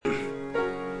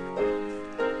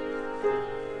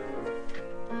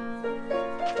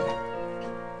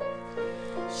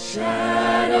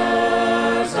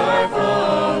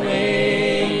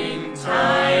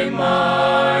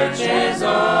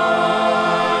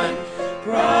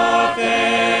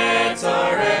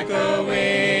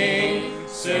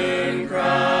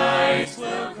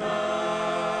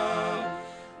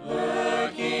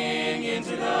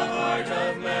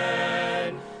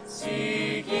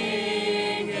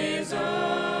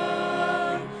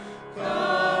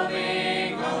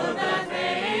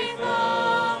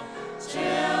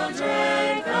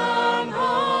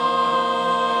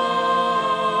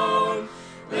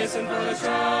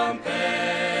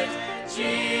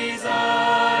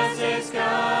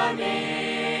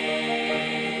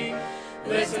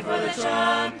Listen for the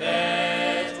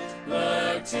trumpet,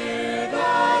 look to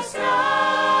the sky.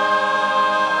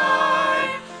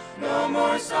 No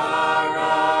more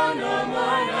sorrow, no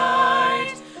more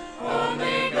night,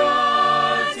 only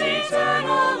God's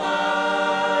eternal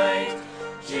light.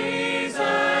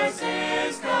 Jesus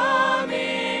is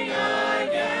coming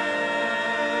again.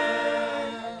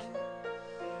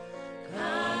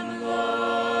 Come,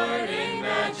 Lord, in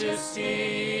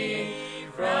majesty,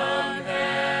 from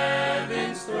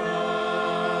heaven's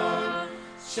throne.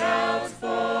 Shout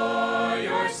for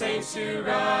your saints to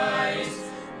rise.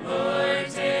 Lord,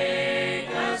 take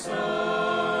us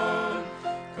home.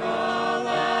 Call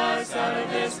us out of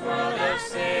this world of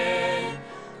sin.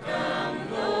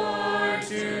 Come, Lord,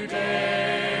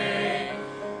 today.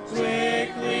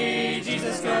 Quickly,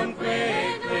 Jesus, come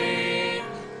quickly.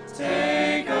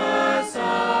 Take us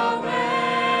away.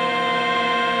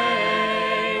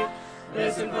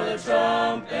 Listen for the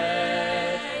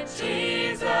trumpet.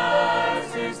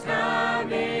 Jesus is coming.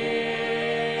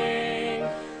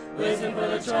 Listen for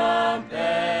the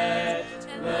trumpet.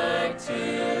 Look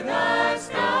to the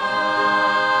sky.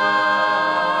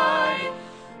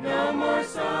 No more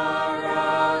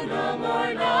sorrow, no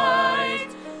more night.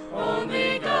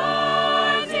 Only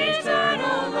God's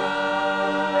eternal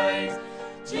light.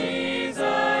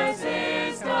 Jesus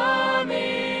is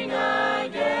coming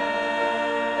again.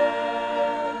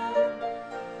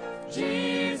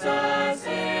 Jesus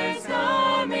is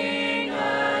coming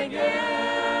again.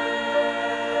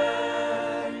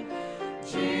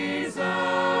 Jesus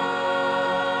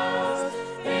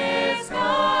is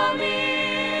coming.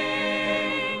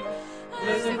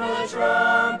 Listen for the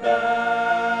trumpet.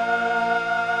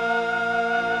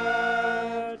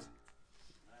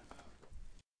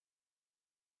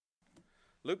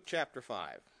 Luke chapter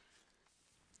 5.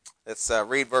 Let's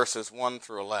read verses 1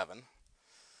 through 11. It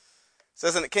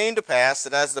says, And it came to pass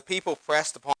that as the people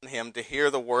pressed upon him to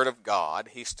hear the word of God,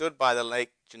 he stood by the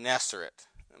lake Gennesaret.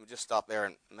 Let me just stop there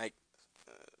and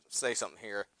say something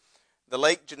here. The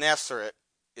lake Gennesaret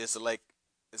is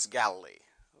Galilee.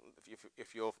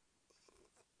 If you'll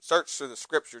search through the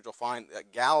scriptures, you'll find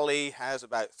that Galilee has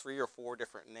about 3 or 4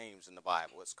 different names in the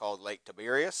Bible. It's called Lake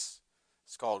Tiberias.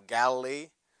 It's called Galilee.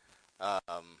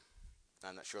 I'm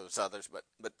not sure there's others, but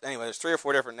anyway, there's 3 or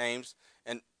 4 different names.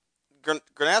 And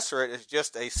Gennesaret is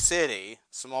just a city,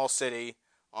 small city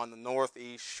on the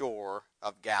northeast shore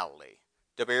of Galilee.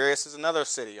 Tiberias is another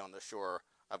city on the shore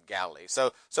of Galilee.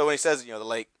 So when he says, the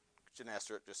lake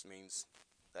Gennesaret, just means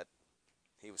that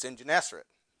he was in Gennesaret,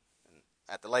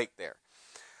 at the lake there.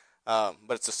 But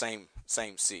it's the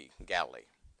same sea, Galilee.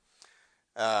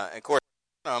 And of course,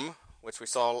 which we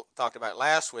talked about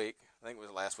last week, I think it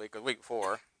was last week or the week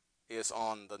before, is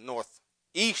on the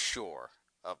northeast shore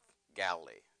of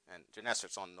Galilee. And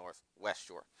Gennesaret's on the northwest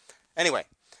shore. Anyway,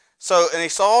 and he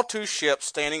saw 2 ships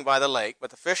standing by the lake, but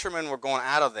the fishermen were going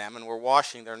out of them and were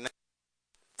washing their nets.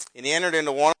 And he entered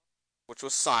into one, which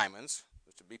was Simon's,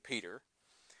 which would be Peter,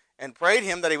 and prayed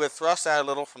him that he would thrust out a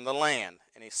little from the land.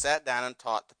 And he sat down and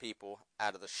taught the people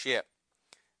out of the ship.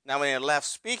 Now when he had left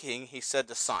speaking, he said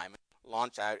to Simon,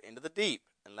 Launch out into the deep,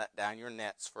 and let down your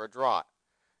nets for a draught.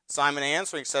 Simon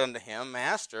answering said unto him,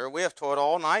 Master, we have toiled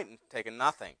all night and taken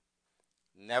nothing.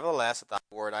 Nevertheless, at thy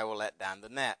word I will let down the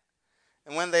net.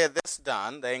 And when they had this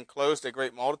done, they enclosed a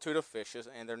great multitude of fishes,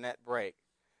 and their net brake.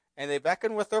 And they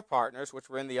beckoned with their partners, which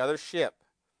were in the other ship,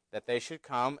 that they should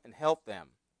come and help them.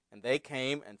 And they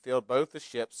came and filled both the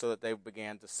ships, so that they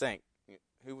began to sink.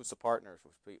 Who was the partners?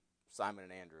 It was Simon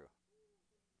and Andrew.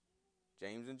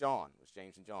 James and John. It was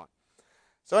James and John.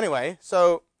 So anyway,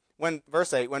 when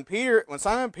verse 8, when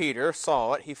Simon Peter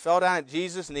saw it, he fell down at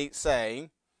Jesus' feet,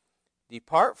 saying,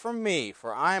 Depart from me,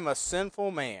 for I am a sinful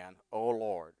man, O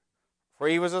Lord. For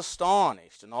he was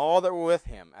astonished, and all that were with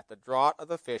him, at the draught of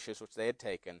the fishes which they had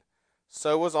taken.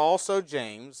 So was also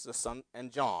James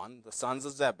and John, the sons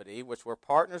of Zebedee, which were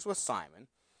partners with Simon.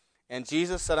 And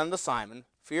Jesus said unto Simon,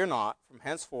 Fear not, from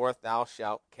henceforth thou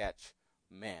shalt catch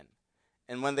men.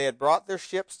 And when they had brought their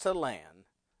ships to land,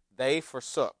 they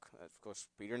forsook, of course,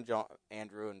 Peter and John,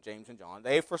 Andrew and James and John,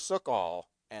 they forsook all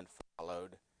and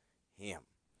followed him.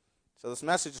 So this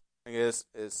message is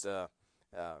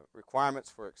requirements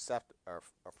for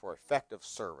effective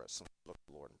service. Look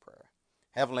to the Lord in prayer.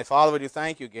 Heavenly Father, we do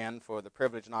thank you again for the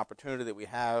privilege and opportunity that we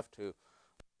have to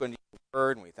open your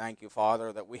word, and we thank you,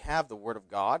 Father, that we have the word of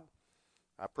God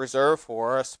preserved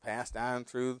for us, passed down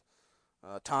through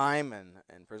time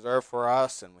and preserved for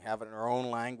us, and we have it in our own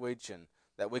language, and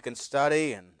that we can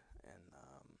study and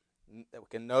that we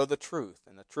can know the truth,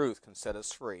 and the truth can set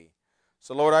us free.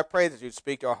 So, Lord, I pray that you'd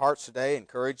speak to our hearts today,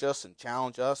 encourage us and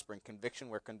challenge us, bring conviction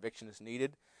where conviction is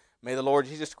needed. May the Lord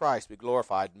Jesus Christ be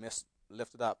glorified,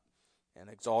 lifted up, and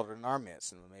exalted in our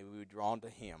midst, and may we be drawn to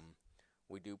him.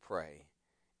 We do pray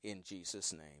in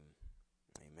Jesus' name.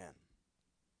 Amen.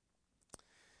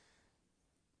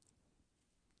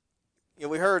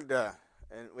 We heard,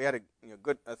 and we had a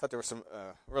good. I thought there was some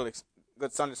really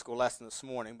good Sunday school lesson this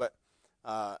morning, but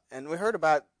and we heard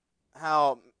about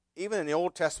how even in the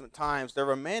Old Testament times there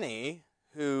were many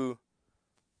who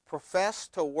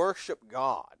professed to worship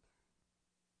God.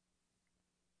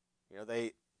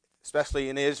 They, especially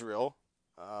in Israel,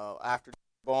 after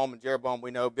Jeroboam,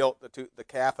 we know, built the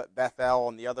calf at Bethel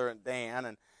and the other at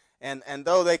Dan, and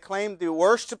though they claimed to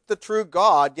worship the true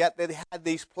God, yet they had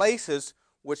these places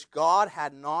which God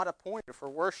had not appointed for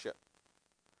worship.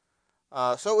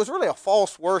 So it was really a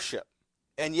false worship,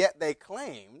 and yet they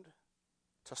claimed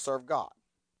to serve God.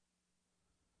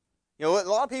 A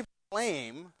lot of people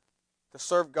claim to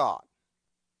serve God.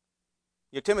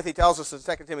 Timothy tells us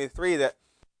in 2 Timothy 3 that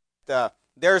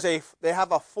they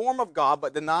have a form of God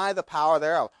but deny the power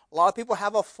thereof. A lot of people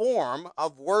have a form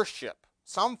of worship,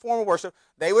 some form of worship.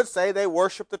 They would say they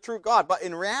worship the true God, but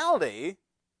in reality,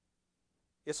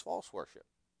 it's false worship.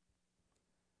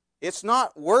 It's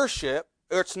not worship,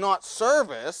 or it's not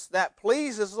service that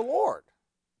pleases the Lord.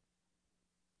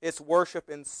 It's worship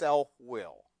in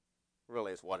self-will,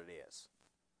 really is what it is.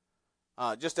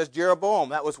 Just as Jeroboam,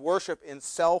 that was worship in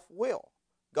self-will.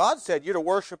 God said you're to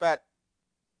worship at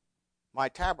my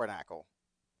tabernacle,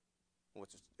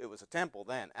 which it was a temple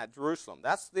then, at Jerusalem.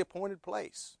 That's the appointed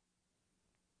place.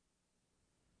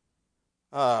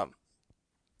 And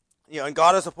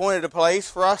God has appointed a place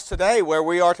for us today where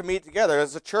we are to meet together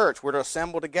as a church. We're to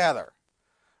assemble together.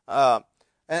 There's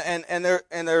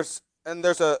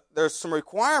some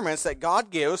requirements that God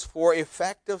gives for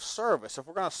effective service. If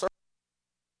we're going to serve,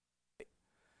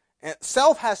 and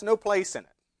self has no place in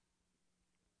it.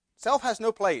 Self has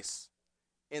no place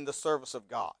in the service of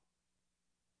God,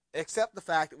 except the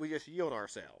fact that we just yield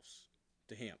ourselves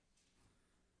to him.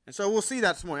 And so we'll see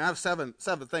that this morning. I have seven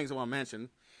things I want to mention.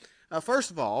 First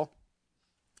of all,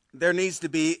 there needs to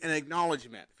be an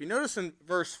acknowledgement. If you notice in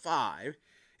verse 5,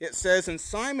 it says, and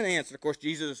Simon answered. Of course,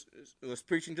 Jesus was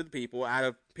preaching to the people out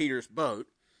of Peter's boat,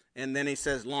 and then he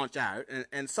says, launch out.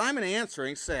 And Simon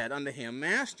answering said unto him,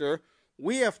 Master,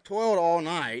 we have toiled all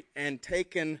night and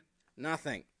taken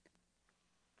nothing.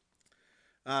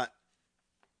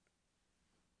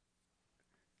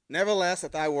 Nevertheless,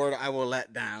 at thy word I will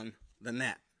let down the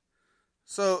net.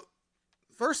 So,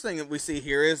 first thing that we see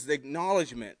here is the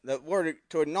acknowledgement. The word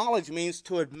to acknowledge means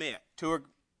to admit, to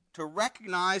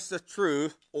recognize the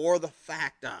truth or the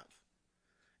fact of.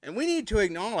 And we need to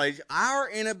acknowledge our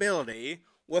inability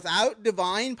without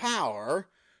divine power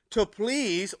to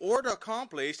please or to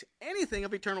accomplish anything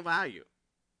of eternal value.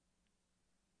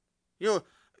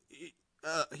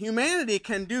 Humanity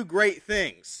can do great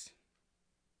things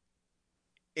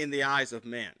in the eyes of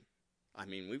men. I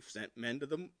mean, we've sent men to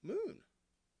the moon.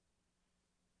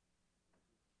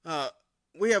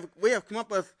 We have come up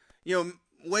with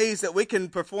ways that we can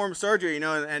perform surgery,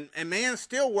 and man's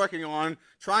still working on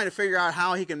trying to figure out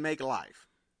how he can make life.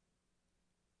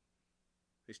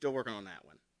 He's still working on that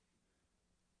one.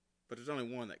 But there's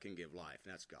only one that can give life,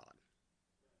 and that's God.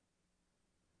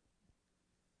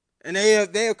 And they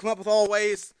have come up with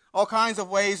all kinds of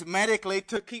ways medically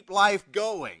to keep life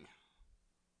going.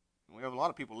 And we have a lot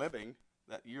of people living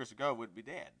that years ago would be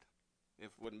dead if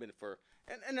it wouldn't have been for.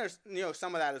 And there's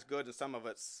some of that is good and some of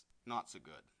it's not so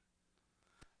good.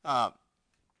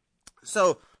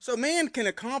 So man can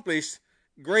accomplish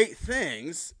great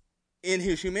things in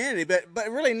his humanity, but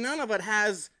really none of it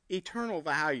has eternal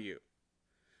value.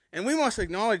 And we must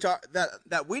acknowledge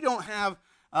that we don't have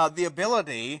the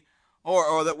ability,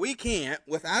 or that we can't,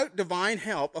 without divine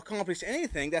help, accomplish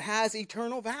anything that has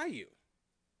eternal value.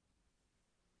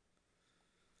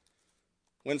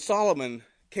 When Solomon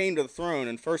came to the throne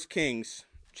in 1 Kings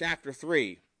chapter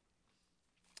 3,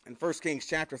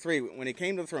 when he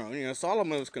came to the throne,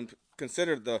 Solomon was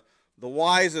considered the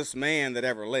wisest man that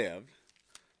ever lived.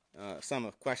 Some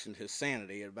have questioned his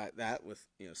sanity about that with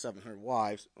 700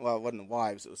 wives. Well, it wasn't the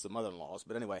wives, it was the mother-in-laws.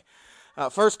 But anyway,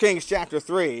 1 Kings chapter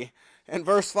 3 and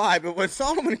verse 5. But when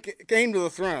Solomon came to the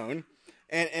throne,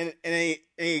 and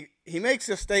he makes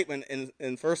a statement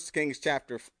in 1 Kings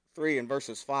chapter 3 and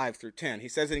verses 5 through 10. He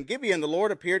says, in Gibeon the Lord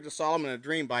appeared to Solomon in a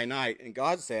dream by night, and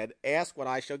God said, ask what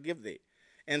I shall give thee.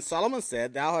 And Solomon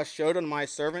said, thou hast showed unto my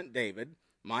servant David,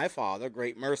 my father,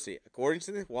 great mercy, according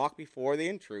to the walk before thee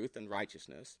in truth and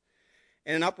righteousness,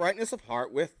 and in uprightness of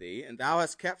heart with thee, and thou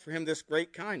hast kept for him this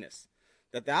great kindness,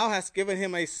 that thou hast given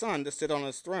him a son to sit on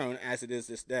his throne, as it is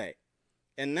this day.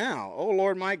 And now, O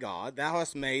Lord my God, thou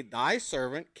hast made thy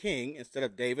servant king instead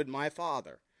of David my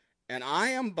father. And I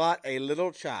am but a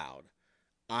little child.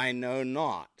 I know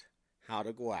not how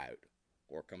to go out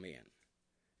or come in.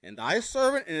 And thy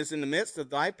servant is in the midst of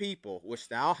thy people, which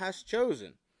thou hast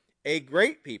chosen, a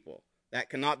great people, that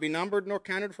cannot be numbered nor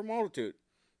counted for multitude.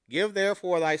 Give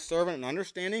therefore thy servant an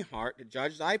understanding heart to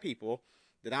judge thy people,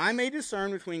 that I may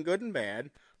discern between good and bad.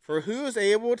 For who is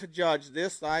able to judge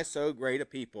this thy so great a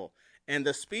people? And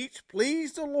the speech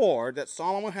pleased the Lord that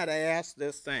Solomon had asked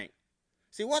this thing.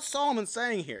 See, what's Solomon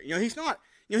saying here? He's not,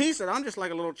 he said, I'm just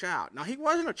like a little child. Now, he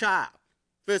wasn't a child.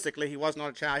 Physically, he was not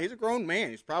a child. He's a grown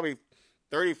man. He's probably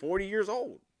 30, 40 years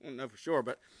old. I don't know for sure,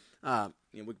 but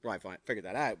we could probably figure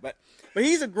that out. But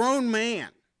he's a grown man.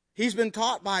 He's been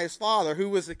taught by his father, who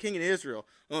was the king in Israel,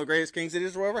 one of the greatest kings that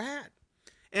Israel ever had.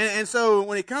 And so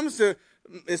when he comes to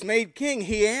is made king,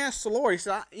 he asks the Lord, he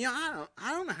said, I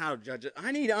don't know how to judge it.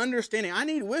 I need understanding. I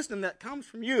need wisdom that comes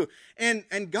from you.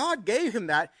 And God gave him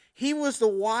that. He was the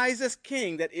wisest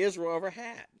king that Israel ever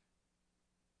had.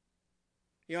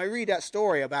 I read that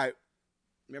story about,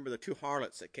 remember the two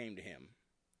harlots that came to him.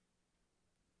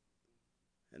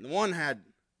 And the one had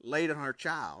laid on her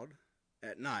child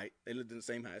at night. They lived in the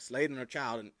same house. Laid on her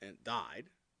child and died.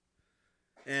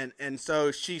 And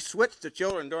so she switched the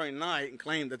children during the night and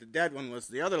claimed that the dead one was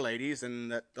the other lady's and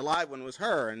that the live one was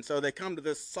her. And so they come to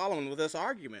this Solomon with this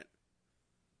argument.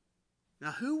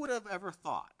 Now, who would have ever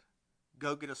thought,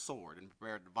 go get a sword and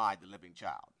prepare to divide the living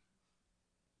child?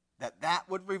 That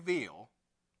would reveal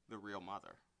the real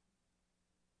mother.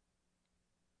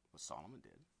 What Solomon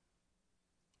did.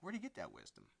 Where did he get that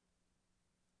wisdom?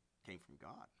 It came from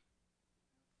God.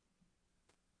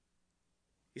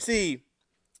 You see,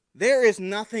 there is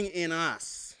nothing in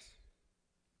us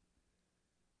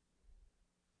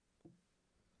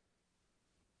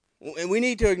and we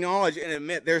need to acknowledge and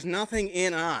admit there's nothing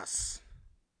in us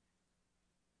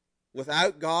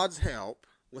without God's help,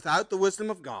 without the wisdom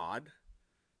of God,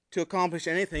 to accomplish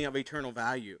anything of eternal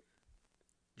value.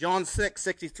 John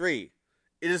 6:63,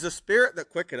 it is the spirit that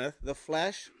quickeneth, the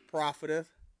flesh profiteth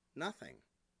nothing.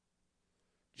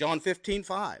 John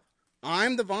 15:5, I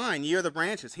am the vine, ye are the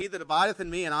branches. He that abideth in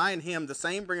me, and I in him, the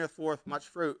same bringeth forth much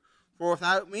fruit. For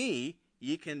without me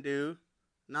ye can do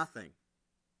nothing.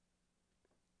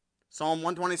 Psalm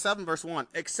 127, verse 1,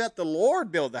 except the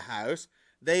Lord build the house,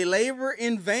 they labor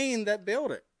in vain that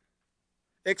build it.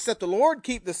 Except the Lord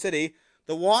keep the city,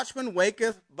 the watchman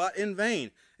waketh but in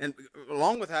vain. And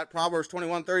along with that, Proverbs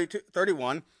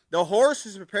 21:31, the horse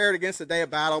is prepared against the day of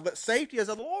battle, but safety is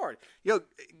of the Lord.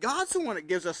 God's the one that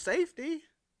gives us safety,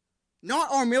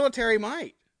 not our military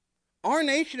might. Our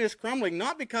nation is crumbling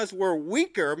not because we're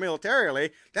weaker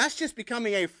militarily. That's just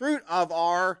becoming a fruit of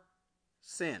our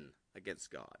sin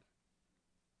against God.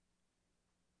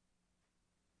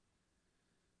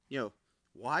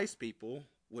 Wise people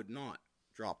would not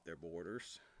drop their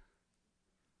borders.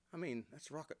 I mean, that's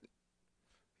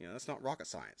that's not rocket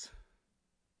science.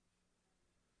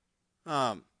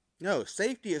 No,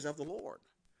 safety is of the Lord.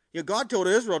 God told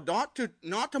Israel not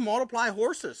to multiply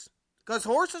horses, because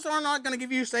horses are not going to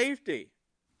give you safety.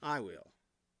 I will.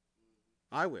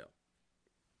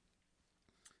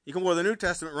 You can go to the New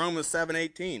Testament, Romans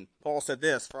 7:18. Paul said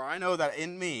this, for I know that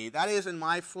in me, that is in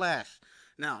my flesh.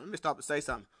 Now, let me stop and say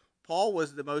something. Paul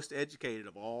was the most educated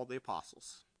of all the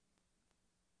apostles.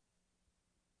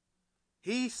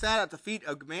 He sat at the feet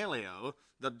of Gamaliel,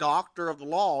 the doctor of the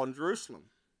law in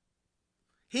Jerusalem.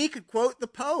 He could quote the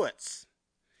poets.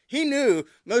 He knew,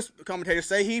 most commentators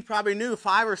say, he probably knew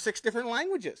 5 or 6 different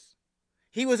languages.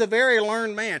 He was a very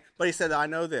learned man, but he said, I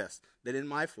know this, that in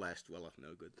my flesh dwelleth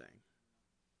no good thing.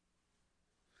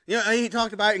 He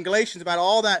talked about in Galatians about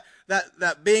all that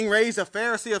being raised a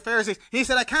Pharisee of Pharisees. He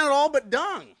said, I count it all but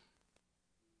dung,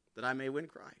 that I may win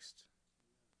Christ.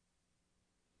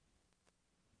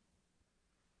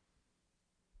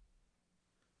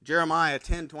 Jeremiah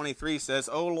 10:23 says,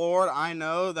 O Lord, I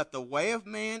know that the way of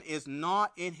man is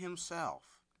not in himself.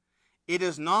 It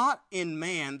is not in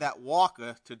man that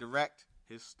walketh to direct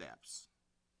his steps.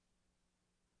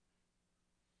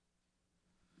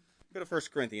 Go to 1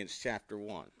 Corinthians chapter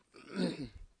 1.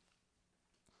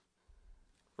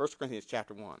 1 Corinthians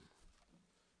chapter 1.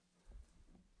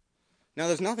 Now,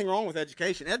 there's nothing wrong with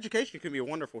education. Education can be a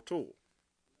wonderful tool.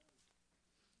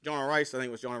 John Rice, I think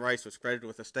it was John Rice, was credited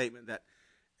with a statement that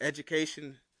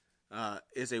education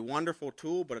is a wonderful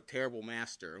tool, but a terrible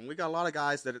master. And we got a lot of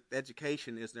guys that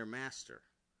education is their master.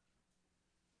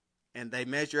 And they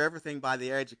measure everything by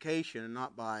their education and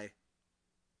not by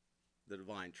the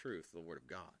divine truth, the Word of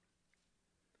God.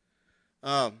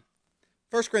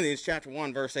 1 Corinthians chapter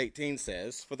 1, verse 18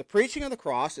 says, "For the preaching of the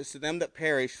cross is to them that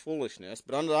perish foolishness,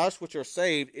 but unto us which are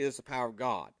saved it is the power of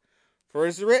God. For it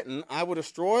is written, I will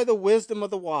destroy the wisdom of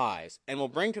the wise, and will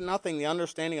bring to nothing the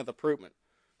understanding of the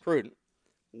prudent.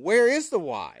 Where is the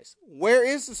wise? Where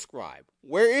is the scribe?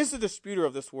 Where is the disputer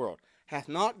of this world? Hath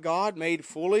not God made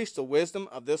foolish the wisdom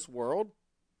of this world?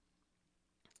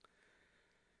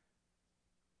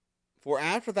 For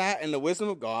after that in the wisdom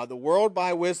of God, the world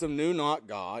by wisdom knew not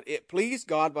God. It pleased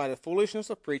God by the foolishness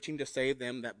of preaching to save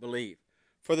them that believe.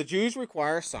 For the Jews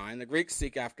require a sign, the Greeks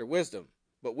seek after wisdom.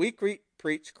 But we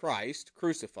preach Christ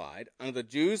crucified, unto the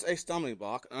Jews a stumbling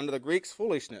block, and unto the Greeks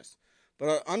foolishness.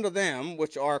 But unto them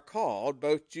which are called,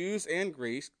 both Jews and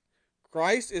Greeks,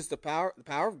 Christ is the power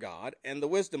of God and the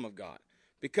wisdom of God.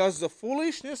 Because the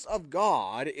foolishness of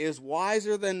God is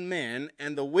wiser than men,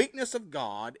 and the weakness of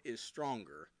God is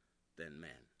stronger than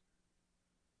men."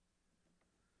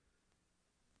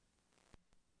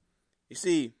 You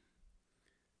see,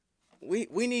 we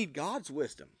need God's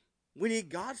wisdom. We need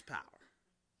God's power.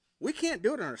 We can't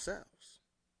do it ourselves.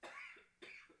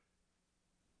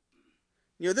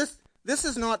 You know, this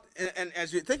is not, and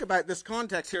as you think about this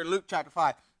context here in Luke chapter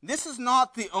 5, this is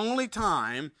not the only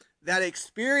time that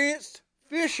experienced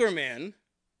fishermen,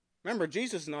 remember,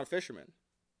 Jesus is not a fisherman.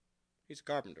 He's a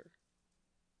carpenter.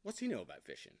 What's he know about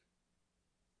fishing?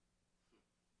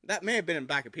 That may have been in the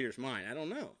back of Peter's mind. I don't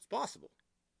know. It's possible.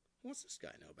 What's this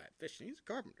guy know about fishing? He's a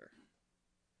carpenter.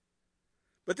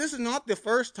 But this is not the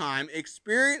first time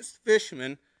experienced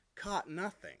fishermen caught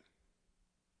nothing.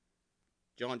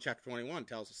 John chapter 21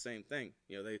 tells the same thing.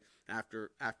 You know, they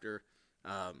after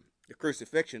the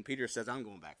crucifixion, Peter says, "I'm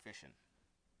going back fishing."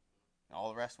 And all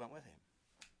the rest went with him.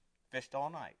 Fished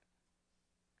all night.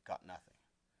 Caught nothing.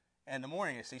 And in the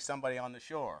morning, you see somebody on the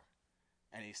shore,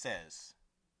 and he says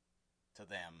to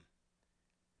them,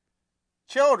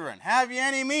 "Children, have you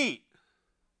any meat?"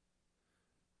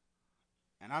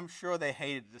 And I'm sure they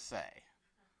hated to say,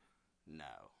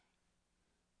 "No."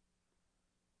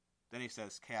 Then he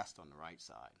says, "Cast on the right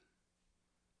side."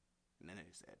 And then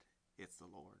he said, "It's the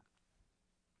Lord.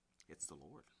 It's the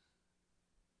Lord."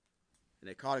 And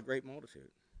they caught a great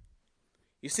multitude.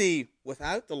 You see,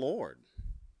 without the Lord,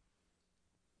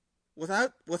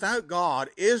 without God,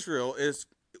 Israel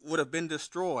would have been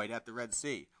destroyed at the Red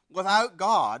Sea. Without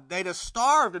God, they'd have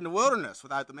starved in the wilderness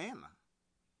without the manna.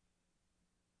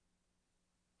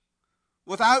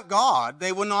 Without God,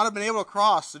 they would not have been able to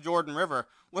cross the Jordan River.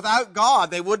 Without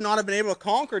God, they would not have been able to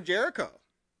conquer Jericho.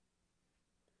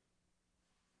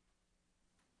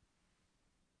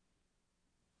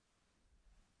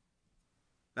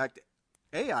 In fact,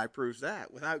 Ai proves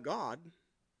that. Without God,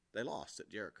 they lost at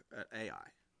Jericho, at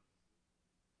Ai.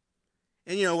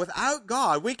 And you know, without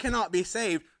God, we cannot be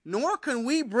saved, nor can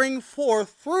we bring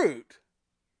forth fruit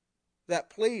that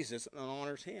pleases and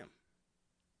honors Him.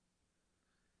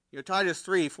 You know, Titus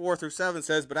 3, 4 through 7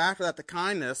 says, "But after that the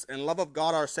kindness and love of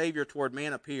God our Savior toward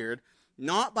man appeared,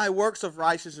 not by works of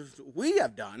righteousness we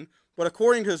have done, but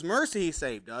according to His mercy He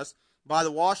saved us, by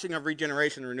the washing of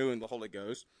regeneration and renewing the Holy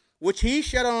Ghost, which He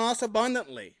shed on us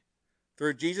abundantly,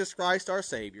 through Jesus Christ our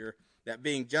Savior, that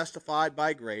being justified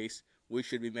by grace, we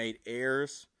should be made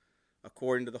heirs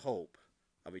according to the hope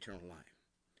of eternal life."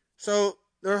 So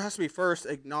there has to be first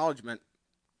acknowledgement.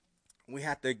 We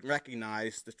have to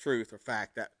recognize the truth or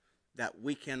fact that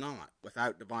we cannot,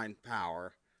 without divine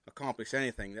power, accomplish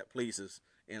anything that pleases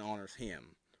and honors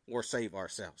Him or save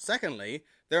ourselves. Secondly,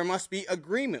 there must be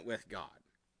agreement with God.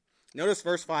 Notice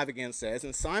verse 5 again says,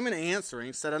 "And Simon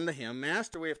answering said unto him,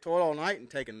 Master, we have toiled all night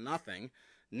and taken nothing.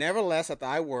 Nevertheless, at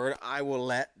thy word I will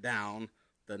let down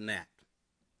the net."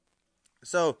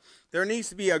 So there needs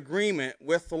to be agreement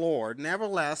with the Lord.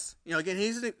 Nevertheless, you know,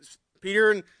 again,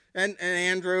 Peter and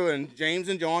Andrew and James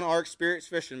and John are experienced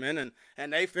fishermen,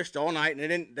 and they fished all night and they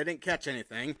didn't catch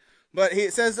anything. But he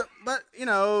says, "But you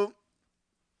know,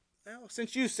 well,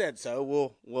 since you said so,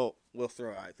 we'll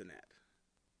throw out the net.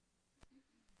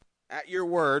 At your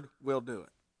word, we'll do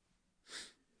it."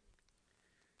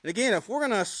 And again, if we're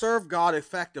going to serve God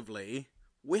effectively,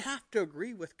 we have to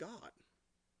agree with God.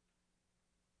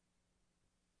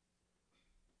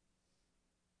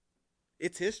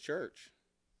 It's His church.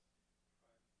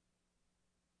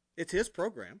 It's His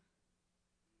program.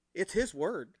 It's His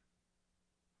word.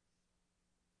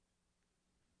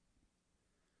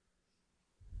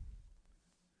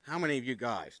 How many of you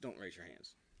guys, don't raise your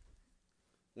hands,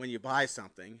 when you buy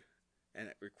something and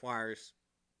it requires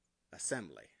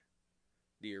assembly,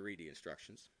 do you read the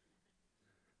instructions?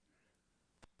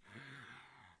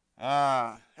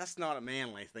 That's not a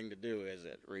manly thing to do, is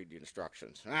it? Read the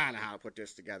instructions. I know how to put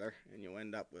this together, and you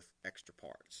end up with extra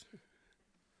parts.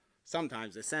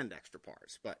 Sometimes they send extra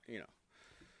parts, but,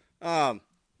 no.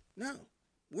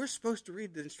 We're supposed to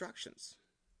read the instructions.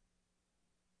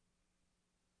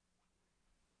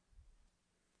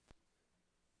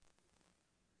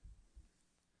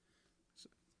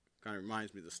 Kind of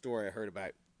reminds me of the story I heard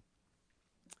about.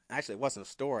 Actually, it wasn't a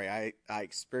story. I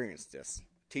experienced this.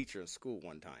 A teacher in school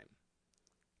one time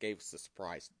gave us a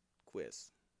surprise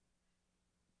quiz.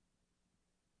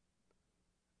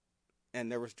 And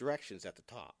there was directions at the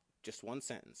top. Just one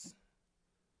sentence.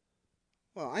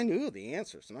 Well, I knew the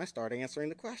answers, and I started answering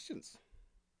the questions.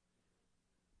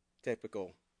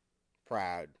 Typical,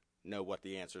 proud, know what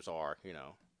the answers are, I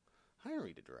didn't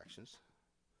read the directions.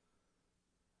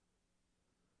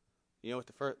 You know what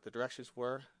the directions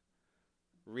were?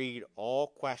 Read all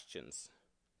questions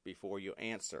before you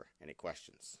answer any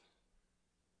questions.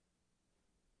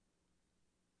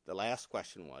 The last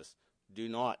question was, do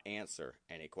not answer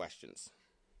any questions.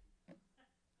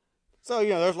 So,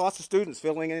 there's lots of students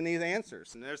filling in these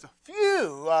answers. And there's a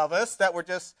few of us that were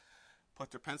just put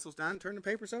their pencils down, turn the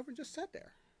papers over, and just sat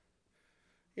there.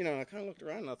 I kind of looked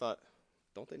around and I thought,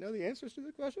 don't they know the answers to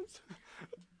the questions?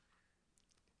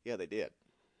 Yeah, they did.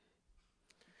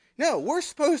 No, we're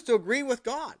supposed to agree with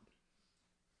God.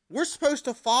 We're supposed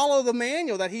to follow the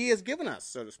manual that he has given us,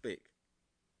 so to speak.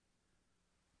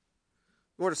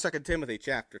 Go to 2 Timothy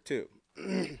chapter 2.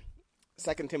 2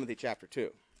 Timothy chapter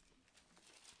 2.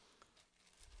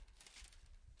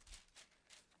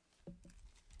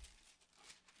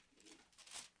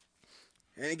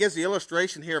 And it gives the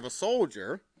illustration here of a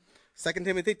soldier. 2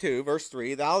 Timothy 2, verse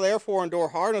 3. Thou therefore endure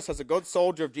hardness as a good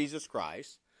soldier of Jesus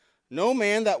Christ. No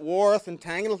man that warreth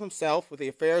entangleth himself with the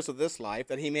affairs of this life,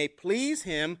 that he may please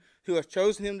him who hath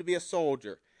chosen him to be a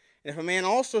soldier. And if a man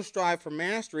also strive for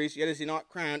masteries, yet is he not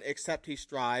crowned, except he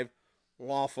strive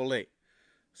lawfully.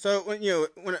 So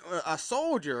when a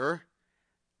soldier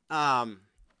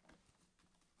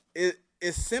is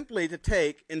simply to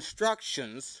take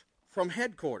instructions from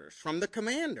headquarters, from the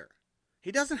commander.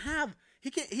 He doesn't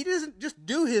just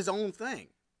do his own thing.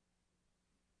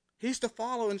 He's to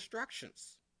follow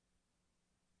instructions.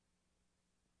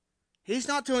 He's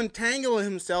not to entangle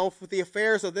himself with the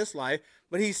affairs of this life,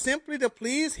 but he's simply to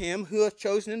please him who has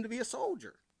chosen him to be a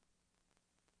soldier.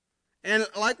 And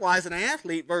likewise, an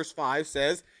athlete, verse 5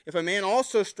 says, if a man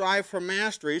also strive for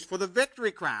masteries, for the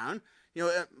victory crown.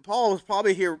 Paul was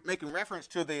probably here making reference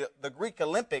to the Greek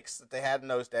Olympics that they had in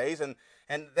those days, and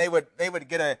they would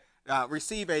get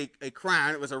receive a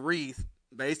crown. It was a wreath,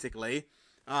 basically,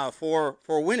 for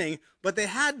winning, but they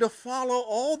had to follow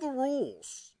all the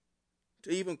rules to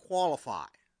even qualify.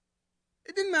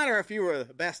 It didn't matter if you were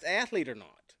the best athlete or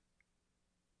not.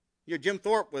 Jim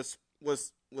Thorpe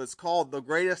was called the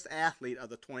greatest athlete of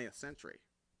the 20th century.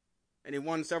 And he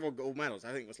won several gold medals. I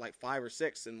think it was like 5 or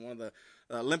 6 in one of the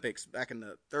Olympics back in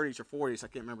the 30s or 40s. I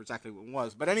can't remember exactly what it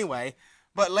was. But anyway,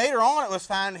 later on it was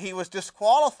found he was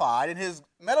disqualified and his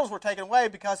medals were taken away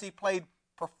because he played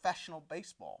professional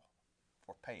baseball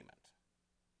for payment.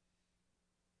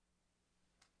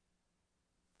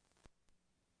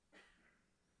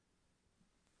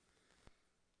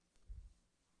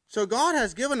 So God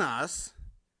has given us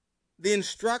the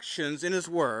instructions in his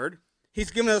word. He's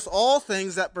given us all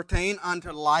things that pertain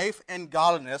unto life and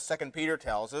godliness, 2 Peter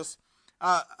tells us,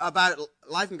 about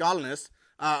life and godliness,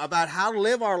 about how to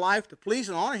live our life to please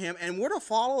and honor him, and we're to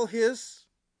follow his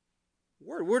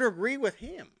word. We're to agree with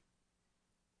him.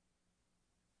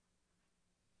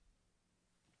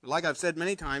 Like I've said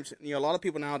many times, a lot of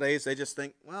people nowadays, they just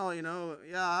think, well,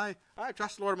 I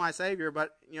trust the Lord my Savior,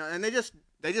 but, and they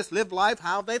just live life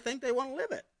how they think they want to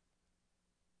live it.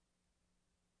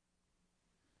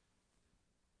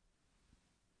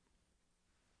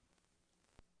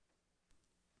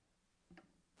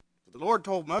 The Lord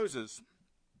told Moses,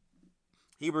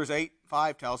 Hebrews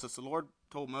 8:5 tells us, the Lord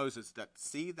told Moses that,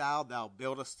 see thou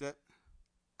buildest it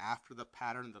after the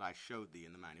pattern that I showed thee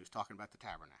in the mount. He was talking about the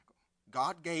tabernacle.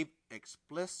 God gave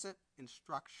explicit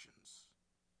instructions,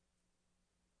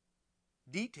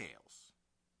 details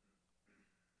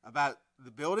about the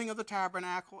building of the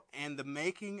tabernacle and the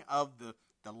making of the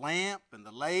lamp and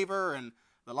the laver and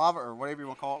the laver, or whatever you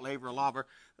want to call it, laver or laver,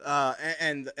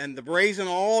 and the brazen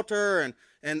altar and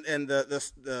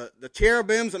the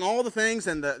cherubims and all the things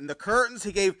and the curtains.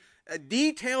 He gave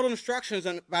detailed instructions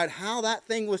about how that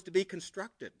thing was to be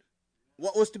constructed,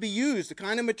 what was to be used, the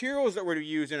kind of materials that were to be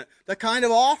used in it, the kind of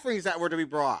offerings that were to be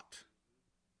brought.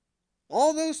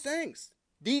 All those things,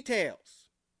 details.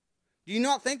 Do you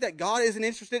not think that God isn't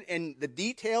interested in the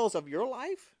details of your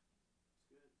life?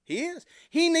 He is.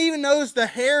 He even knows the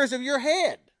hairs of your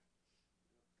head.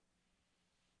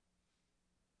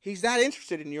 He's that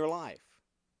interested in your life.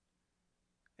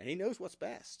 and he knows what's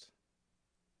best.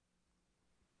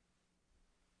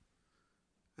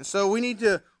 And so we need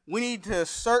to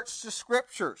search the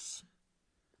Scriptures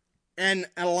and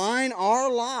align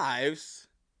our lives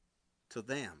to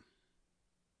them.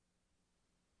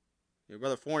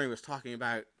 Brother Forney was talking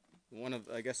about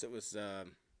I guess it was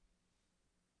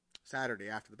Saturday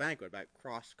after the banquet, about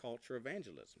cross-culture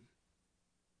evangelism.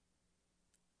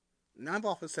 And I've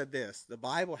often said this: the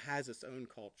Bible has its own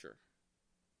culture.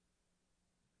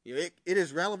 It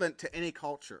is relevant to any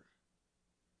culture.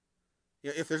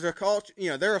 If there's a culture,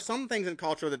 there are some things in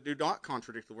culture that do not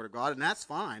contradict the Word of God, and that's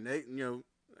fine.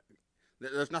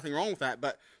 There's nothing wrong with that.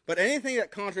 But anything that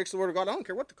contradicts the Word of God, I don't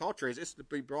care what the culture is, it's to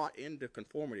be brought into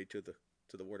conformity to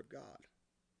the Word of God.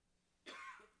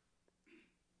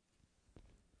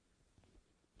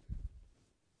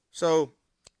 So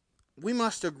we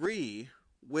must agree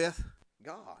with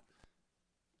God.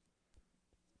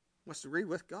 Must agree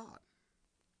with God.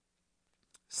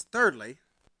 Thirdly,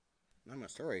 I'm going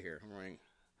to start here. I'm running.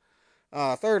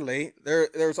 Thirdly,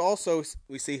 there's also,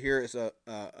 we see here, is a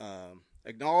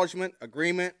acknowledgement,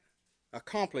 agreement,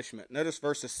 accomplishment. Notice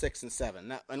verses 6 and 7.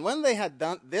 Now, and when they had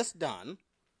done,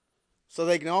 so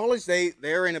they acknowledged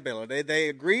their inability. They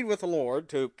agreed with the Lord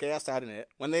to cast out a net.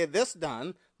 When they had this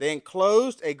done, they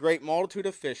enclosed a great multitude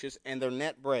of fishes, and their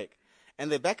net brake. And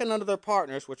they beckoned unto their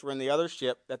partners, which were in the other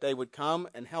ship, that they would come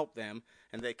and help them.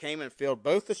 And they came and filled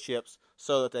both the ships,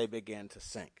 so that they began to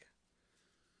sink.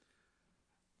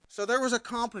 So there was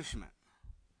accomplishment.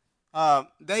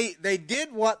 They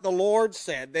did what the Lord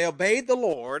said. They obeyed the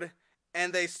Lord,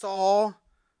 and they saw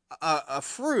a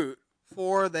fruit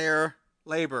for their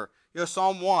labor.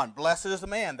 Psalm 1, blessed is the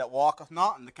man that walketh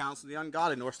not in the counsel of the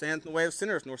ungodly, nor standeth in the way of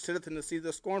sinners, nor sitteth in the seat of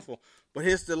the scornful. But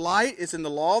his delight is in the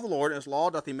law of the Lord, and his law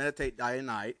doth he meditate day and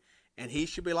night. And he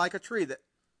shall be like a tree that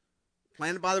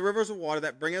planted by the rivers of water,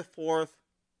 that bringeth forth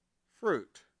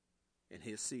fruit in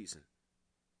his season.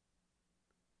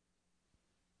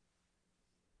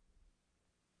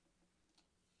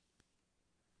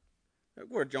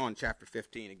 Go to John chapter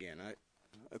 15 again.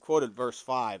 I quoted verse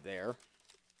 5 there,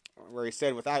 where he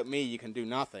said, without me you can do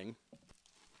nothing.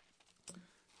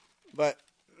 But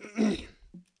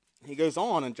he goes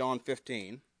on in John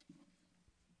 15.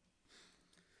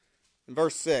 In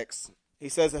verse 6, he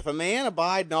says, if a man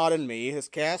abide not in me, he is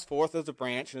cast forth as a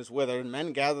branch and is withered, and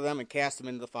men gather them and cast them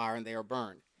into the fire, and they are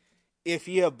burned. If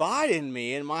ye abide in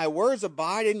me, and my words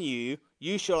abide in you,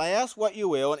 you shall ask what you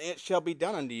will, and it shall be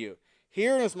done unto you.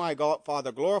 Herein is my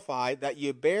Father glorified, that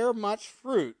ye bear much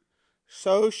fruit,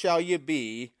 so shall ye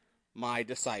be my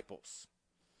disciples.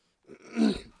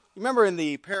 Remember in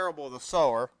the parable of the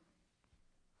sower,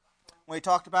 when he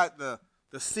talked about the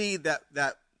seed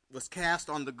that was cast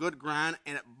on the good ground,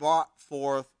 and it brought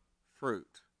forth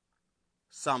fruit.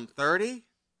 Some 30,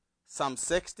 some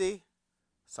 60,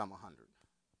 some 100.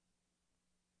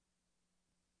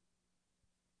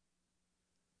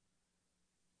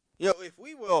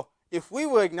 If we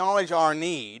will acknowledge our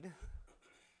need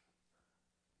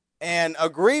and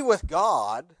agree with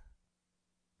God,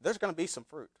 there's going to be some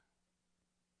fruit.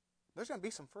 There's going to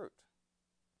be some fruit.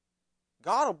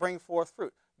 God will bring forth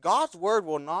fruit. God's word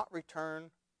will not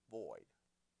return void.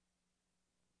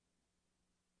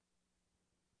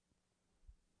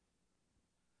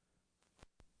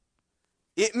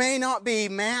 It may not be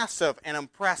massive and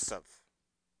impressive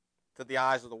to the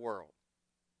eyes of the world.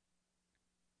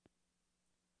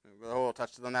 Brother Howell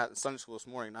touched on that in Sunday school this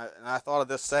morning, and I thought of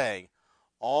this saying,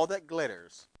 all that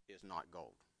glitters is not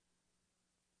gold.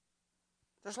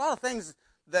 There's a lot of things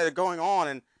that are going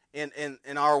on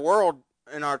in our world,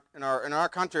 in our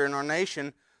country, in our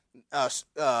nation,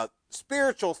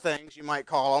 spiritual things, you might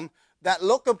call them, that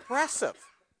look impressive.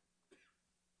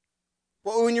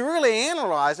 But when you really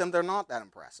analyze them, they're not that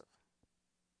impressive.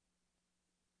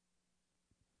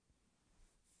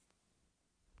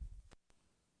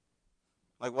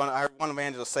 Like I heard one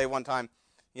evangelist say one time,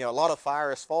 a lot of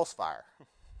fire is false fire.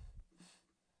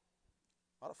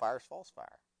 A lot of fire is false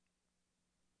fire.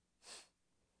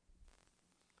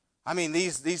 I mean,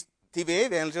 these TV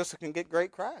evangelists can get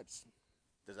great crowds.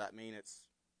 Does that mean it's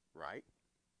right?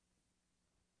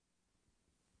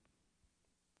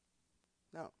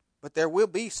 No. But there will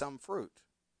be some fruit.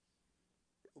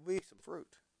 There will be some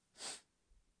fruit.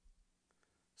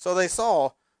 So they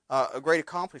saw great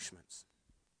accomplishments.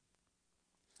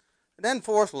 And then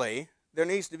fourthly, there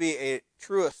needs to be a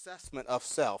true assessment of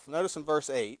self. Notice in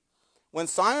verse 8, when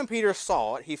Simon Peter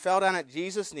saw it, he fell down at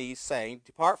Jesus' knees, saying,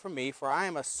 depart from me, for I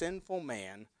am a sinful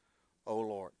man, O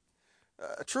Lord.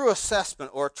 A true assessment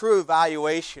or a true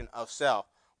evaluation of self.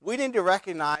 We need to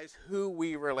recognize who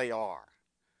we really are.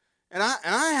 And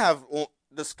I have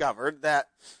discovered that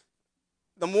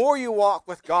the more you walk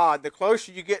with God, the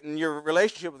closer you get in your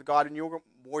relationship with God, and the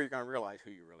more you're going to realize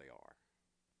who you really are.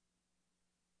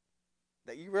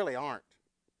 That you really aren't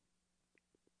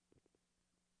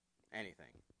anything.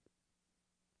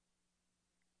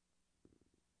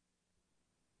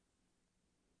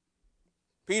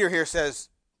 Peter here says,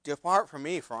 "Depart from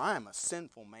me, for I am a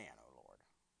sinful man, O Lord."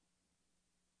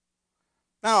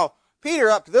 Now, Peter,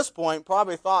 up to this point,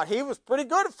 probably thought he was pretty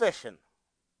good at fishing.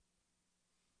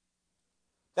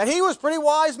 That he was a pretty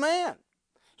wise man.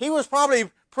 He was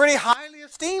probably pretty highly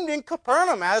esteemed in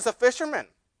Capernaum as a fisherman.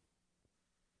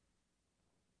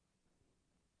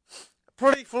 A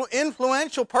pretty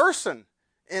influential person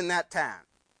in that town.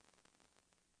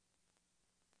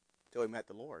 Until he met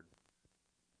the Lord.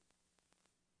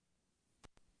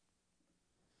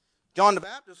 John the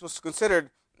Baptist was considered,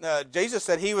 Jesus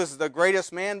said he was the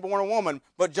greatest man born of woman.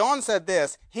 But John said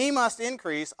this, "He must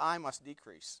increase, I must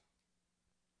decrease."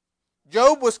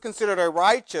 Job was considered a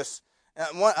righteous,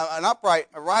 an upright,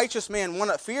 a righteous man, one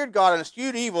that feared God and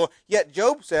eschewed evil. Yet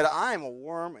Job said, "I am a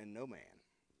worm and no man.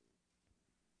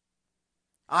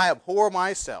 I abhor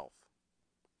myself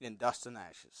in dust and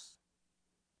ashes,"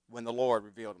 when the Lord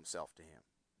revealed himself to him.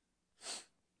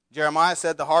 Jeremiah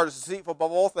said, "The heart is deceitful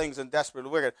above all things and desperately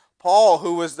wicked." Paul,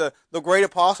 who was the great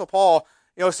apostle Paul,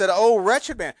 said, "Oh,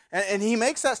 wretched man." And he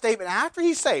makes that statement after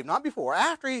he's saved, not before.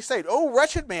 After he's saved, "Oh,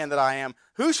 wretched man that I am,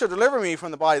 who shall deliver me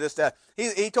from the body of this death?"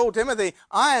 He told Timothy,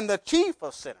 "I am the chief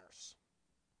of sinners."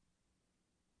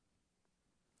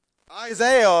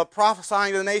 Isaiah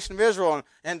prophesying to the nation of Israel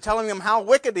and telling them how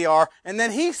wicked they are. And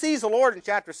then he sees the Lord in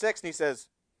chapter 6 and he says,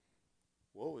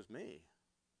 "Woe is me,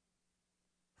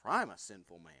 for I am a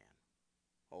sinful man,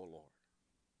 O Lord."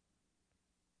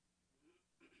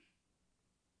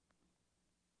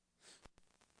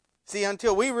 See,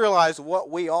 until we realize what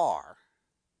we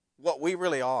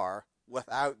really are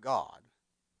without God,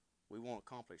 we won't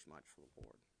accomplish much for the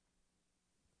Lord.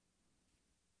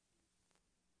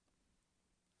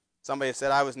 Somebody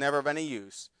said, "I was never of any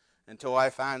use until I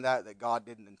found out that God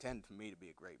didn't intend for me to be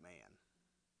a great man."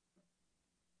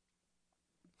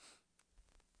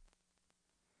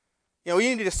 You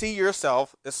need to see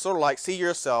yourself, it's sort of like see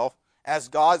yourself as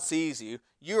God sees you.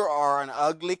 You are an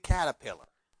ugly caterpillar.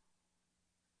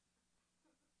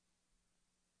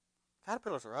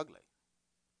 Caterpillars are ugly.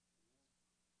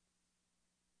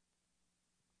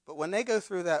 But when they go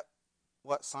through that,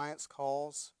 what science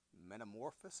calls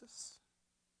metamorphosis,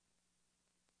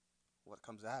 what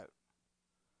comes out?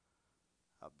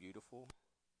 A beautiful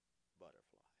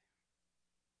butterfly.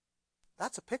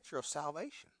 That's a picture of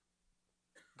salvation.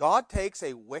 God takes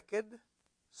a wicked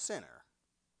sinner,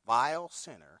 vile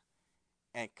sinner,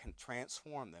 and can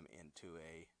transform them into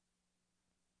a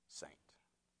saint.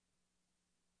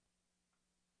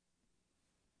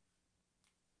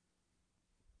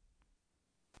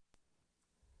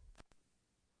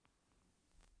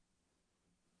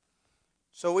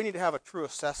 So we need to have a true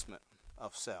assessment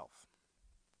of self.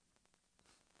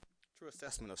 True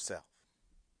assessment of self.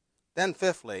 Then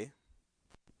fifthly,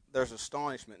 there's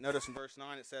astonishment. Notice in verse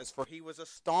 9 it says, "For he was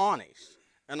astonished,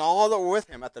 and all that were with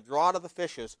him at the draught of the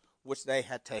fishes which they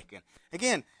had taken."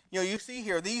 Again, you see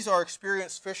here, these are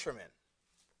experienced fishermen.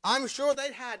 I'm sure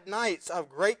they'd had nights of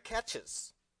great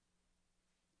catches.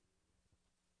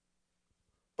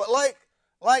 But like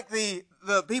the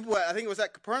people, I think it was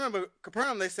at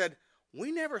Capernaum, they said,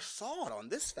 "We never saw it on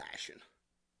this fashion.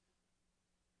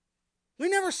 We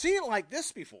never seen it like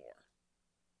this before."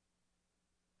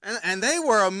 And they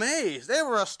were amazed. They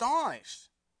were astonished.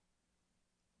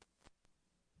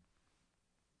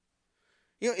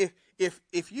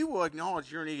 If you will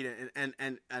acknowledge your need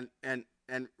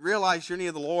and realize your need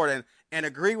of the Lord and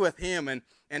agree with Him and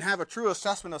have a true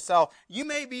assessment of self, you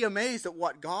may be amazed at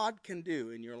what God can do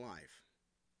in your life.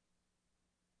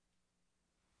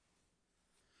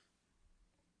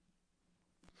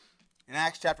 In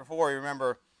Acts chapter 4, you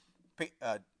remember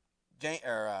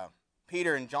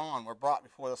Peter and John were brought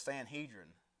before the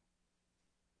Sanhedrin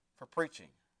for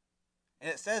preaching. And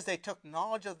it says they took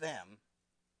knowledge of them.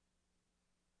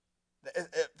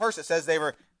 At first it says they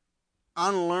were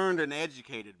unlearned and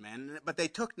educated men, but they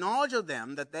took knowledge of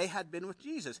them that they had been with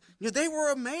Jesus. They were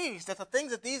amazed at the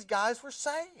things that these guys were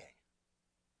saying.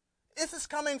 This is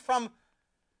coming from,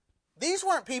 these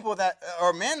weren't people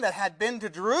or men that had been to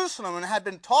Jerusalem and had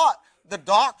been taught the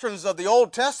doctrines of the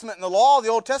Old Testament and the law of the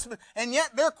Old Testament, and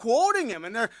yet they're quoting him,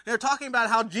 and they're talking about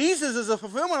how Jesus is a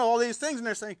fulfillment of all these things, and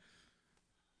they're saying,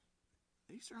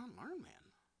 these are unlearned men.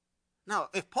 Now,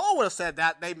 if Paul would have said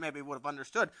that, they maybe would have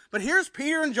understood. But here's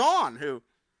Peter and John, who,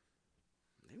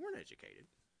 they weren't educated,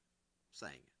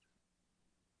 saying it.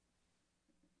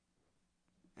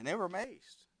 And they were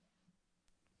amazed.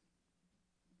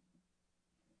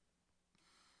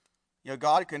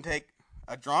 God can take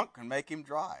a drunk and make him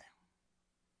dry.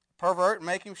 Pervert and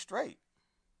make him straight.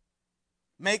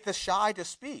 Make the shy to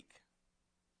speak.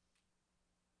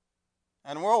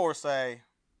 And the world will say,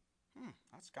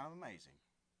 that's kind of amazing.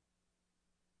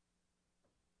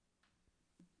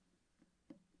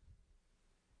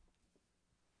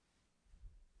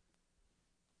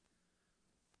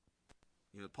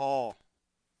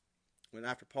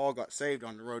 After Paul got saved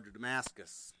on the road to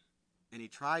Damascus, and he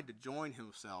tried to join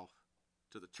himself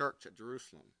to the church at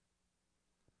Jerusalem,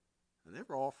 and they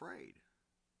were all afraid.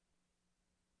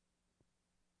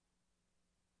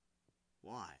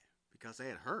 Why? Because they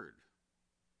had heard.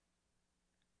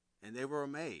 And they were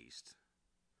amazed.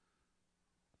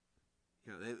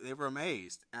 They were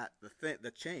amazed at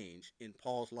the change in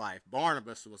Paul's life.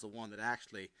 Barnabas was the one that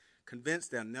actually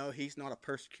convinced them, no, he's not a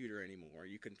persecutor anymore.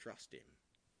 You can trust him.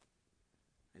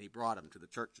 And he brought him to the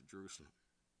church of Jerusalem.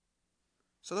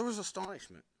 So there was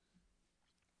astonishment.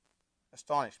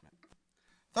 Astonishment.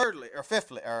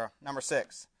 Fifthly, number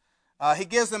 6. He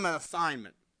gives them an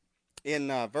assignment in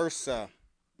verse 10.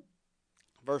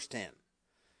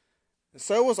 And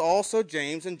so was also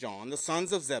James and John, the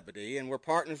sons of Zebedee, and were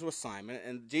partners with Simon.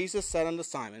 And Jesus said unto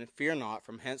Simon, fear not,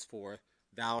 from henceforth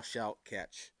thou shalt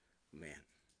catch men.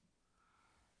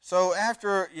 So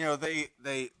after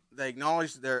they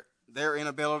acknowledge their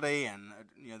inability, and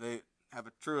they have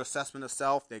a true assessment of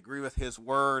self, they agree with his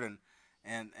word,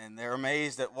 and they're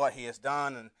amazed at what he has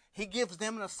done, and he gives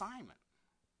them an assignment.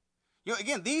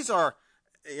 Again, these are.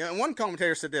 One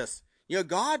commentator said this.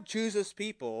 God chooses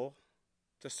people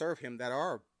to serve him that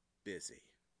are busy.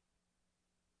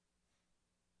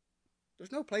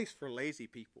 There's no place for lazy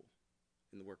people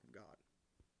in the work of God.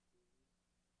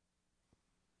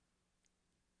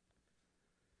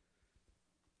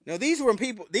 Now these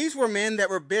were men that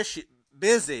were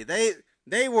busy.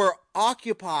 They were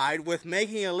occupied with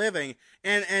making a living,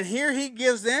 and here he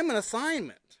gives them an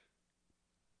assignment.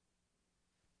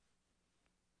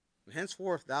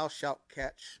 Henceforth thou shalt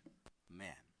catch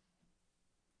men.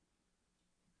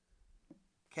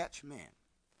 Catch men.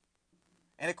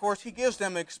 And of course, he gives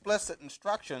them explicit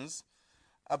instructions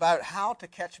about how to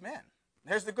catch men.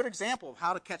 Here's the good example of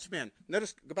how to catch men.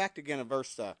 Notice, go back again to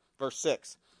verse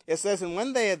 6. It says, and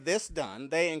when they had this done,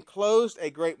 they enclosed a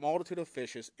great multitude of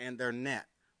fishes, and their net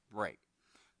brake.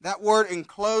 That word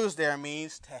enclosed there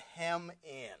means to hem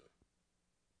in.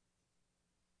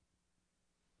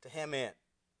 To hem in.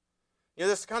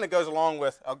 This kind of goes along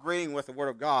with agreeing with the Word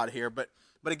of God here, but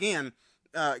again,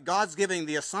 God's giving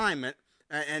the assignment,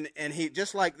 and he,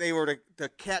 just like they were to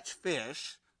catch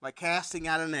fish by casting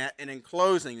out a net and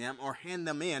enclosing them or hem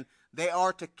them in, they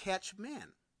are to catch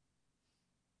men.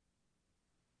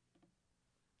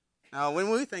 Now, when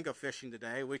we think of fishing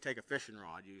today, we take a fishing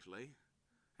rod usually,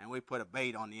 and we put a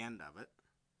bait on the end of it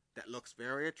that looks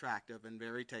very attractive and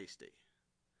very tasty.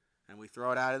 And we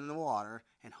throw it out in the water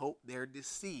and hope they're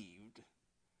deceived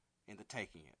into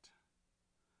taking it.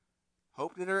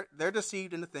 Hope that they're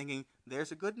deceived into thinking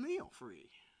there's a good meal free.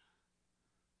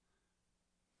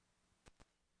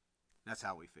 That's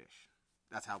how we fish.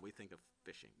 That's how we think of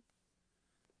fishing.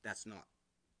 That's not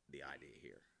the idea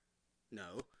here.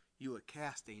 No, you would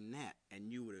cast a net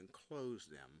and you would enclose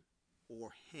them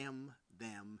or hem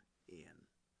them in.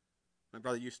 My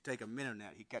brother used to take a minnow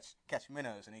net. He'd catch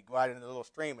minnows, and he'd go out into the little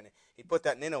stream, and he'd put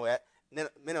that minnow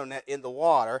net in the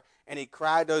water, and he'd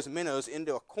crowd those minnows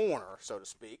into a corner, so to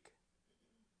speak,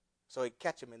 so he'd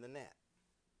catch them in the net.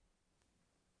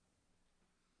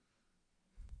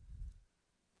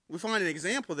 We find an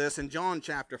example of this in John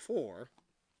chapter 4,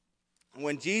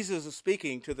 when Jesus is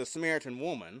speaking to the Samaritan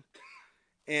woman,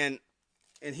 and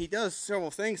he does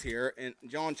several things here in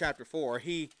John chapter 4.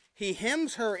 He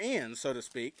hems her in, so to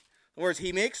speak. In other words,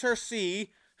 he makes her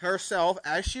see herself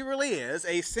as she really is,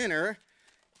 a sinner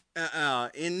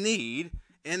in need,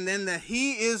 and then that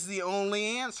he is the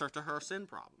only answer to her sin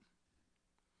problem.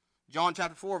 John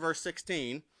chapter 4, verse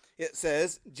 16, it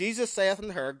says, Jesus saith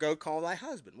unto her, go call thy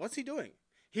husband. What's he doing?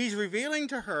 He's revealing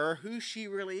to her who she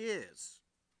really is.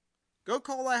 Go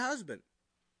call thy husband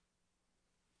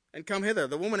and come hither.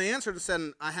 The woman answered and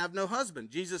said, I have no husband.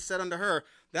 Jesus said unto her,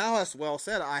 thou hast well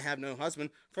said, I have no husband,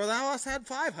 for thou hast had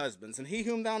 5 husbands, and he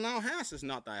whom thou now hast is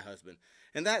not thy husband.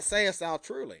 And that sayest thou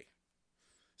truly.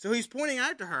 So he's pointing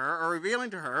out to her, or revealing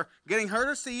to her, getting her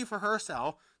to see for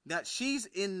herself that she's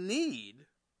in need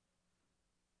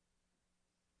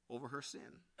over her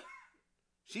sin.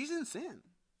 She's in sin.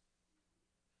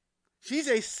 She's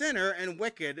a sinner and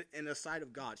wicked in the sight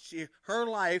of God. Her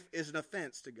life is an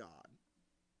offense to God.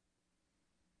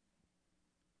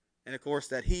 And of course,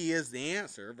 that he is the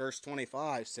answer. Verse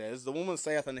 25 says, the woman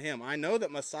saith unto him, I know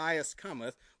that Messiah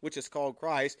cometh, which is called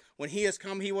Christ. When he is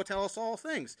come, he will tell us all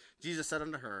things. Jesus said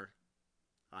unto her,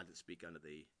 I that speak unto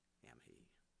thee am he.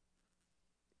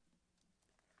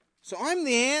 So I'm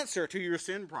the answer to your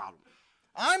sin problem.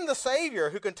 I'm the Savior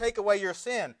who can take away your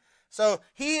sin. So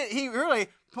he really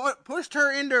pushed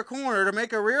her into a corner to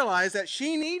make her realize that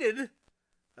she needed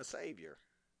a Savior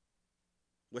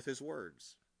with his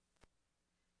words.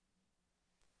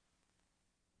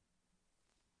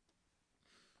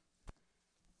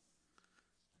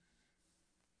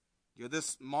 You know,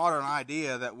 this modern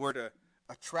idea that we're to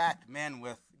attract men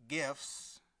with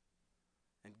gifts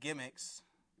and gimmicks.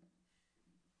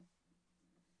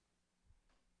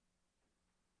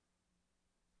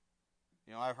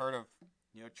 You know, I've heard of,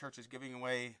 churches giving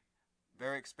away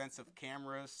very expensive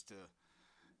cameras to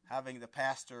having the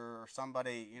pastor or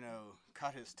somebody,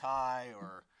 cut his tie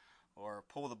or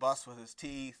pull the bus with his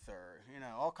teeth or,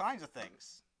 all kinds of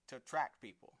things to attract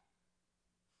people.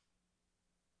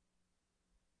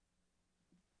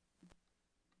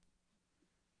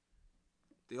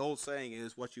 The old saying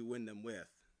is, what you win them with,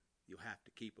 you have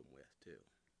to keep them with, too.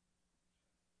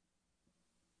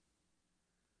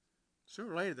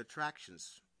 Sooner or later, the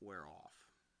attractions wear off.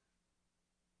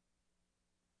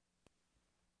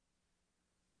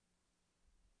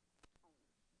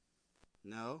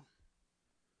 No.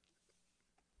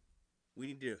 We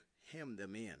need to hem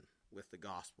them in with the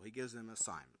gospel. He gives them an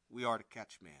assignment. We are to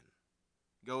catch men.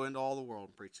 Go into all the world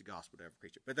and preach the gospel to every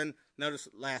creature. But then, notice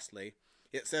lastly,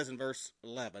 it says in verse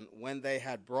 11, when they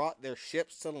had brought their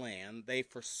ships to land, they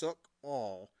forsook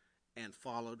all and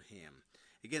followed him.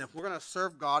 Again, if we're going to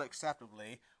serve God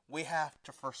acceptably, we have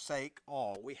to forsake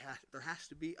all. There has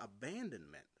to be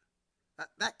abandonment.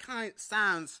 That kind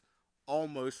sounds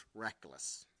almost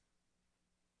reckless.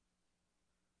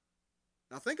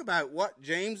 Now think about what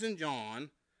James and John,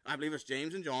 I believe it's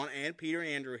James and John and Peter and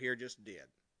Andrew here just did.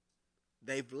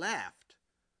 They've left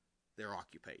their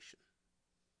occupation.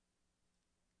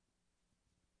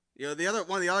 One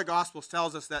of the other Gospels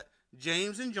tells us that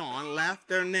James and John left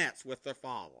their nets with their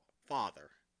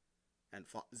father and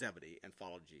Zebedee and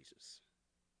followed Jesus.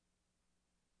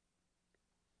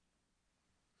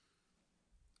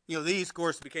 These, of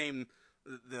course, became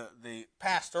the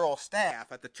pastoral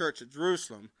staff at the church at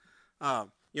Jerusalem. Not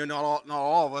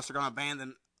all of us are going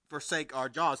to forsake our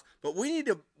jobs, but we need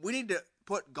to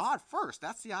put God first.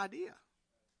 That's the idea.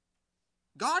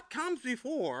 God comes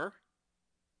before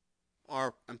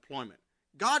our employment.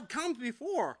 God comes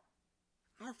before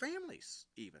our families,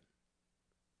 even.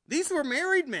 These were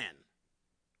married men.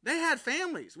 They had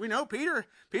families. We know Peter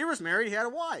was married. He had a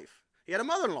wife. He had a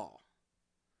mother-in-law.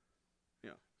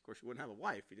 Of course, you wouldn't have a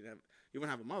wife. You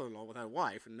wouldn't have a mother-in-law without a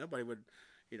wife, and nobody would,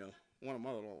 want a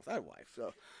mother-in-law without a wife.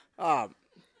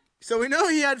 So we know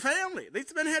he had family.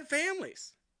 These men had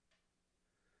families.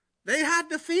 They had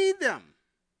to feed them.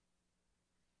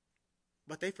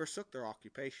 But they forsook their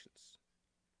occupations.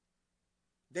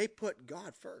 They put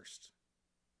God first.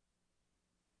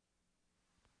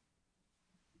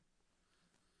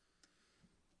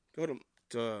 Let's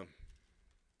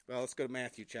go to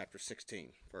Matthew chapter 16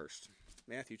 first.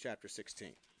 Matthew chapter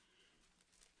 16.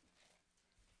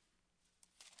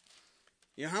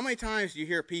 How many times do you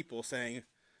hear people saying,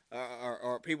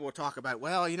 or people will talk about,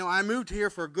 I moved here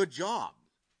for a good job.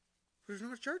 There's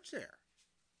no church there.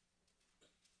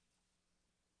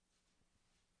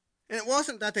 And it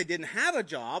wasn't that they didn't have a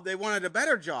job. They wanted a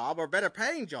better job or better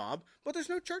paying job, but there's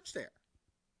no church there.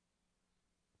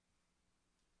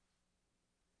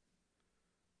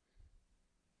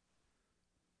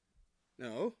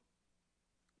 No.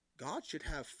 God should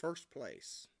have first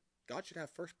place. God should have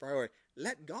first priority.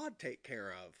 Let God take care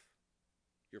of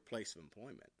your place of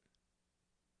employment.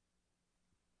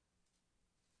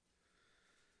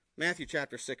 Matthew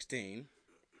chapter 16.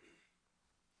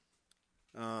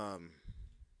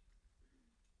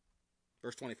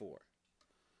 Verse 24.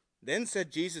 Then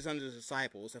said Jesus unto his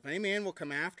disciples, if any man will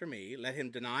come after me, let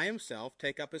him deny himself,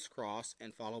 take up his cross,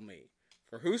 and follow me.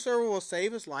 For whosoever will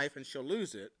save his life and shall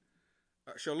lose it,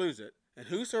 and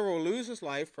whosoever will lose his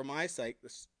life for my sake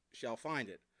shall find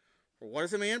it. For what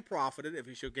is a man profited if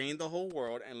he shall gain the whole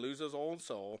world and lose his own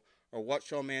soul? Or what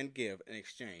shall a man give in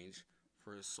exchange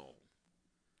for his soul?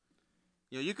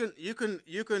 You can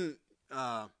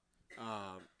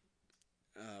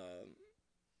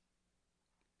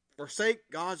forsake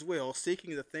God's will,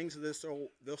 seeking the things of this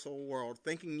old world,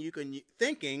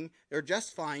 thinking or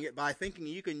justifying it by thinking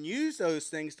you can use those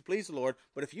things to please the Lord.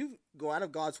 But if you go out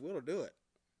of God's will to do it,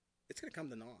 it's going to come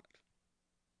to naught.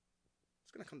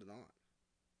 It's going to come to naught.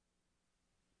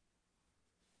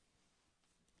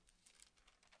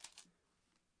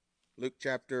 Luke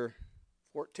chapter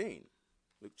 14.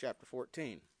 Luke chapter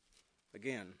 14.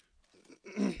 Again,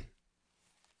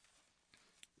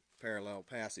 parallel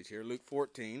passage here. Luke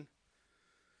 14,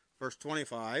 verse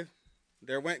 25.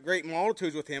 There went great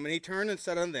multitudes with him, and he turned and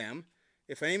said unto them,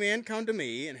 If any man come to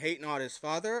me, and hate not his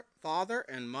father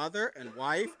and mother, and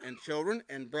wife, and children,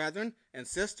 and brethren, and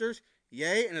sisters,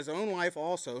 yea, and his own life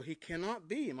also, he cannot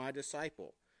be my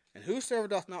disciple. And whosoever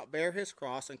doth not bear his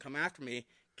cross and come after me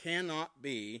cannot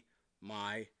be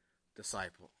my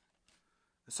disciple.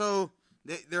 So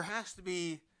there has to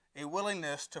be a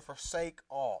willingness to forsake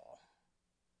all.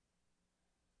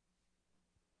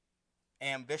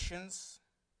 Ambitions,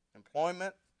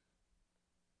 employment,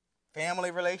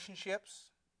 family relationships.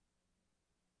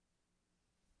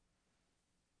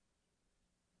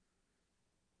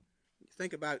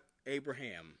 Think about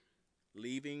Abraham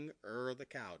leaving Ur the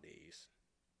Chaldees,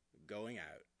 going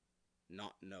out,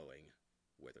 not knowing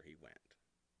whither he went.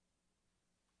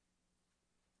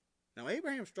 Now,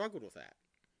 Abraham struggled with that.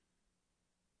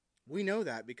 We know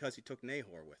that because he took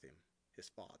Nahor with him, his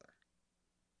father.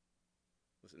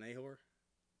 Was it Nahor?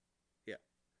 Yeah.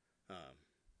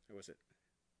 Or was it?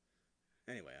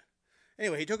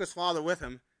 Anyway, he took his father with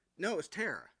him. No, it was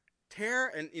Terah.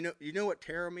 Terah, and you know what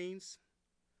Terah means?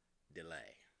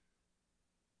 Delay.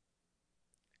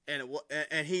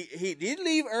 And he did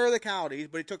leave Ur the Chaldees,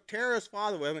 but he took Terah's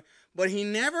father with him. But he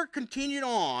never continued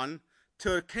on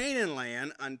to Canaan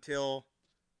land until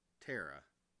Terah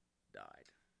died.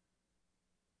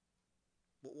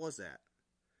 What was that?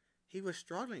 He was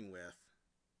struggling with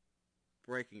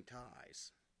breaking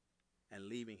ties and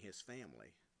leaving his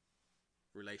family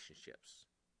relationships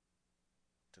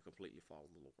to completely follow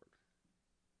the Lord.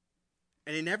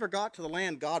 And he never got to the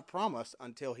land God promised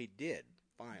until he did,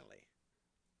 finally.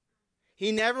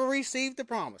 He never received the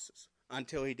promises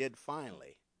until he did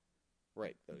finally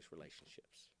break those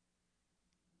relationships.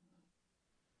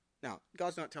 Now,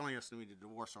 God's not telling us that we need to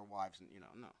divorce our wives, and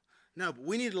no. No, but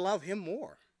we need to love him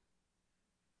more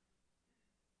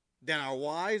than our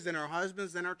wives, than our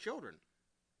husbands, than our children.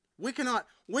 We cannot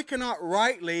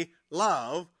rightly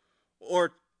love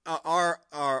or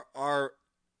our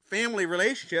family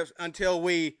relationships until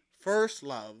we first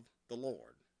love the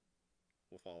Lord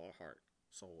with all our heart,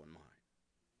 soul, and mind.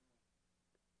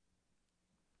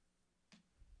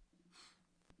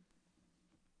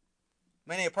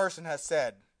 Many a person has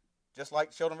said, just like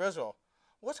the children of Israel,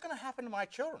 what's going to happen to my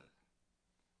children?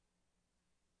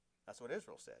 That's what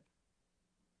Israel said.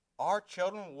 Our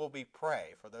children will be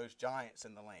prey for those giants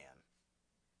in the land.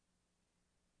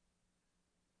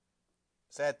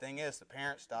 Sad thing is, the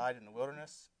parents died in the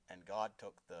wilderness, and God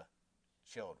took the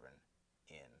children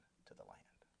into the land.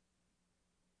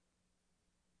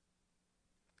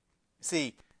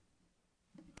 See,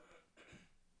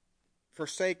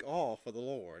 forsake all for the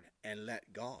Lord and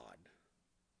let God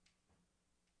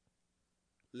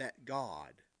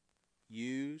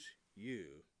use you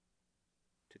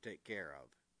to take care of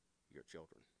your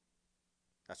children.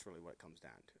 That's really what it comes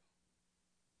down to.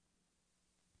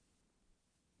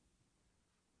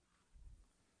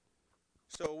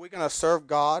 So are we going to serve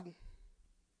God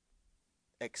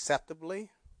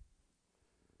acceptably?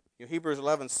 Hebrews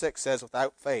 11:6 says,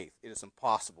 without faith it is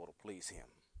impossible to please him.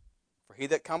 For he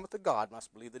that cometh to God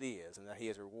must believe that he is, and that he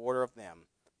is a rewarder of them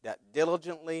that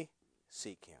diligently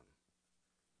seek him.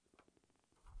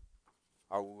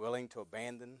 Are we willing to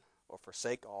abandon or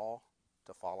forsake all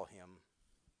to follow him?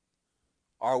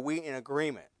 Are we in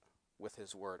agreement with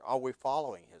his word? Are we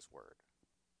following his word?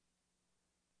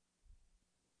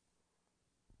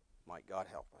 Might God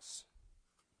help us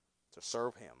to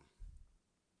serve him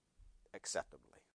acceptably.